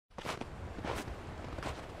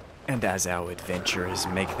And as our adventurers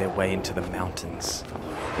make their way into the mountains,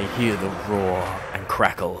 they hear the roar and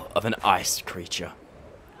crackle of an ice creature.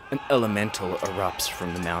 An elemental erupts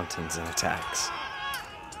from the mountains and attacks.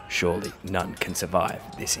 Surely none can survive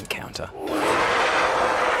this encounter.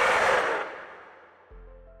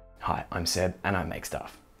 Hi, I'm Seb and I make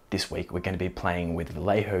stuff. This week we're going to be playing with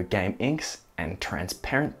Vallejo Game Inks and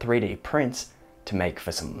transparent 3D prints to make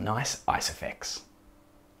for some nice ice effects.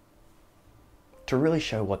 To really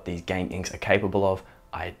show what these game inks are capable of,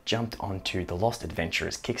 I jumped onto the Lost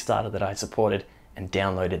Adventurers Kickstarter that I supported and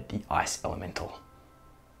downloaded the Ice Elemental.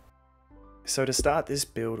 So to start this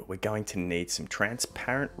build, we're going to need some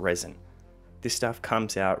transparent resin. This stuff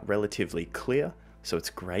comes out relatively clear, so it's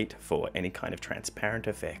great for any kind of transparent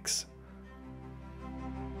effects.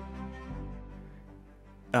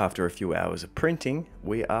 After a few hours of printing,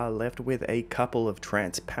 we are left with a couple of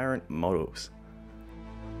transparent models.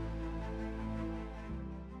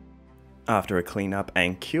 After a cleanup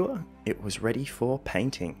and cure, it was ready for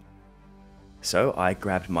painting. So I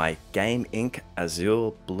grabbed my Game Ink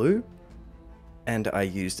Blue and I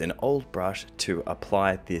used an old brush to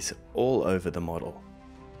apply this all over the model.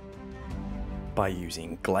 By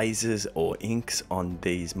using glazes or inks on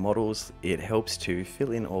these models, it helps to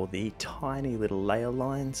fill in all the tiny little layer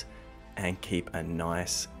lines and keep a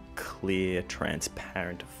nice, clear,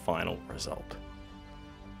 transparent final result.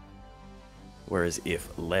 Whereas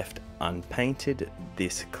if left unpainted,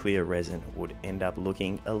 this clear resin would end up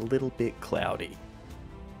looking a little bit cloudy.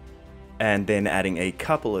 And then adding a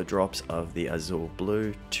couple of drops of the azul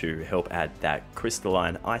blue to help add that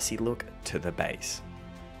crystalline icy look to the base.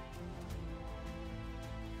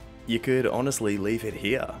 You could honestly leave it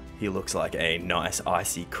here. He looks like a nice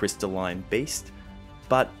icy crystalline beast,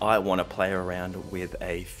 but I want to play around with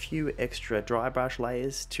a few extra dry brush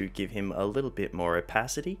layers to give him a little bit more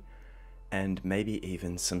opacity and maybe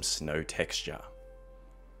even some snow texture.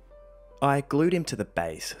 I glued him to the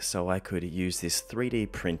base so I could use this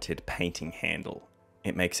 3D printed painting handle.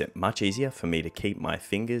 It makes it much easier for me to keep my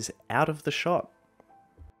fingers out of the shot.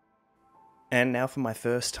 And now for my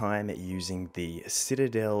first time using the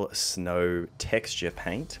Citadel Snow texture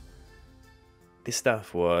paint. This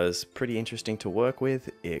stuff was pretty interesting to work with.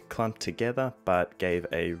 It clumped together but gave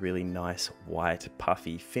a really nice white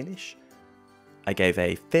puffy finish. I gave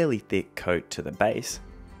a fairly thick coat to the base.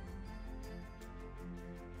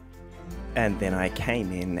 And then I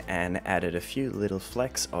came in and added a few little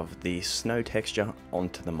flecks of the snow texture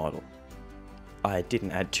onto the model. I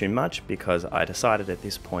didn't add too much because I decided at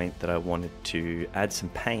this point that I wanted to add some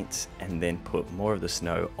paints and then put more of the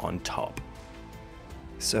snow on top.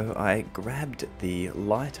 So I grabbed the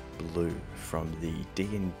light blue from the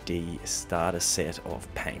D&D starter set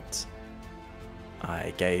of paints.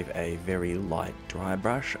 I gave a very light dry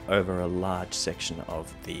brush over a large section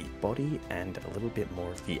of the body and a little bit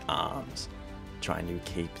more of the arms, trying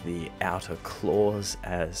to keep the outer claws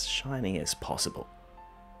as shiny as possible.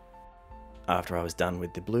 After I was done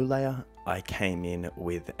with the blue layer, I came in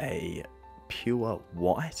with a pure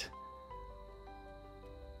white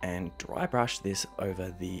and dry brushed this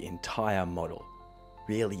over the entire model,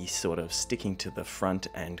 really sort of sticking to the front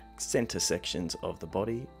and center sections of the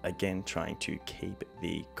body, again trying to keep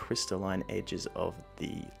the crystalline edges of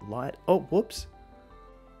the light. Oh, whoops!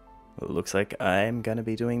 Looks like I'm going to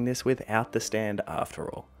be doing this without the stand after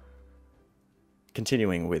all.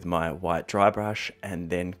 Continuing with my white dry brush and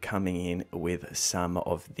then coming in with some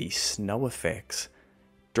of the snow effects,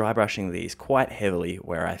 dry brushing these quite heavily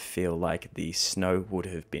where I feel like the snow would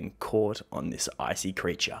have been caught on this icy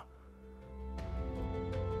creature.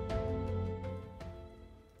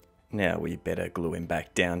 Now we better glue him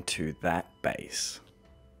back down to that base.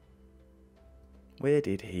 Where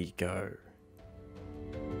did he go?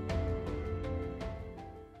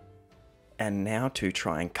 And now to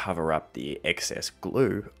try and cover up the excess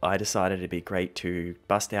glue, I decided it'd be great to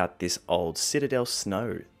bust out this old Citadel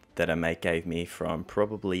Snow that a mate gave me from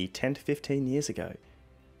probably 10 to 15 years ago.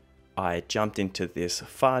 I jumped into this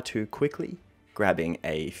far too quickly, grabbing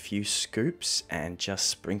a few scoops and just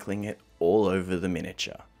sprinkling it all over the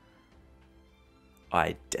miniature.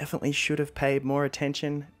 I definitely should have paid more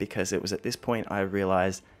attention because it was at this point I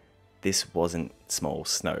realized this wasn't small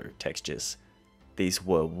snow textures. These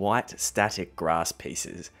were white static grass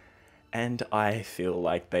pieces, and I feel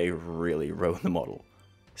like they really ruined the model.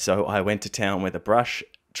 So I went to town with a brush,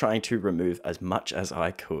 trying to remove as much as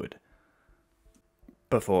I could.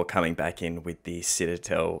 Before coming back in with the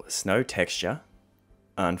Citadel Snow texture,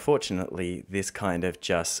 unfortunately this kind of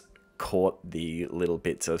just caught the little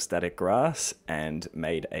bits of static grass and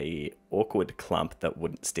made a awkward clump that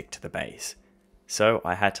wouldn't stick to the base. So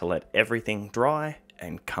I had to let everything dry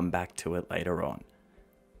and come back to it later on.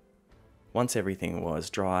 Once everything was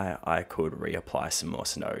dry, I could reapply some more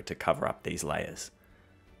snow to cover up these layers.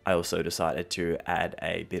 I also decided to add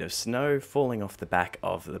a bit of snow falling off the back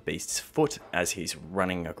of the beast's foot as he's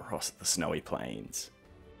running across the snowy plains.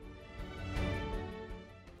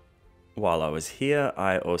 While I was here,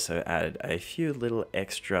 I also added a few little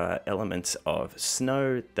extra elements of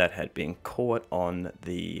snow that had been caught on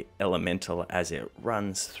the elemental as it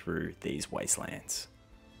runs through these wastelands.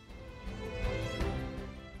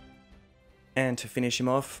 And to finish him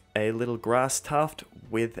off, a little grass tuft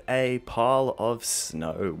with a pile of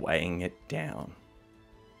snow weighing it down.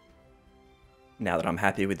 Now that I'm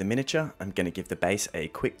happy with the miniature, I'm going to give the base a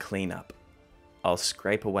quick clean up. I'll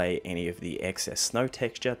scrape away any of the excess snow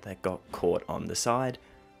texture that got caught on the side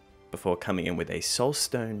before coming in with a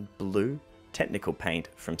Soulstone Blue technical paint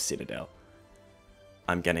from Citadel.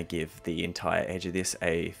 I'm going to give the entire edge of this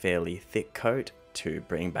a fairly thick coat to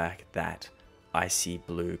bring back that icy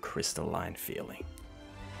blue crystalline feeling.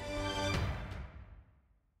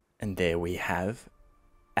 And there we have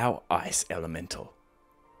our ice elemental.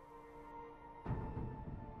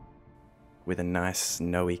 With a nice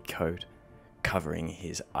snowy coat covering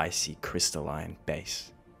his icy crystalline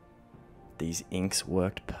base. These inks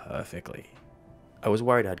worked perfectly. I was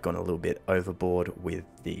worried I'd gone a little bit overboard with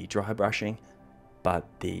the dry brushing, but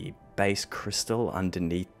the base crystal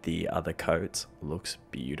underneath the other coats looks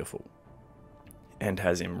beautiful. And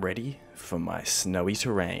has him ready for my snowy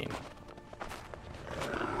terrain.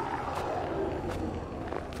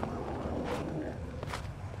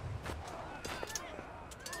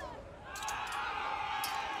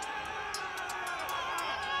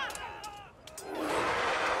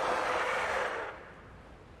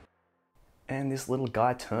 And this little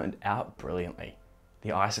guy turned out brilliantly.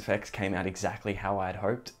 The ice effects came out exactly how I had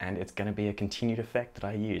hoped, and it's going to be a continued effect that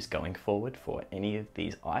I use going forward for any of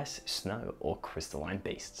these ice, snow, or crystalline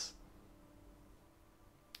beasts.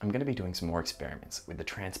 I'm going to be doing some more experiments with the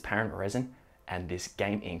transparent resin and this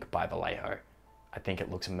game ink by Vallejo. I think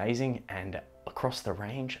it looks amazing, and across the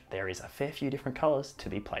range there is a fair few different colours to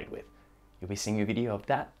be played with. You'll be seeing a video of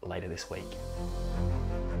that later this week.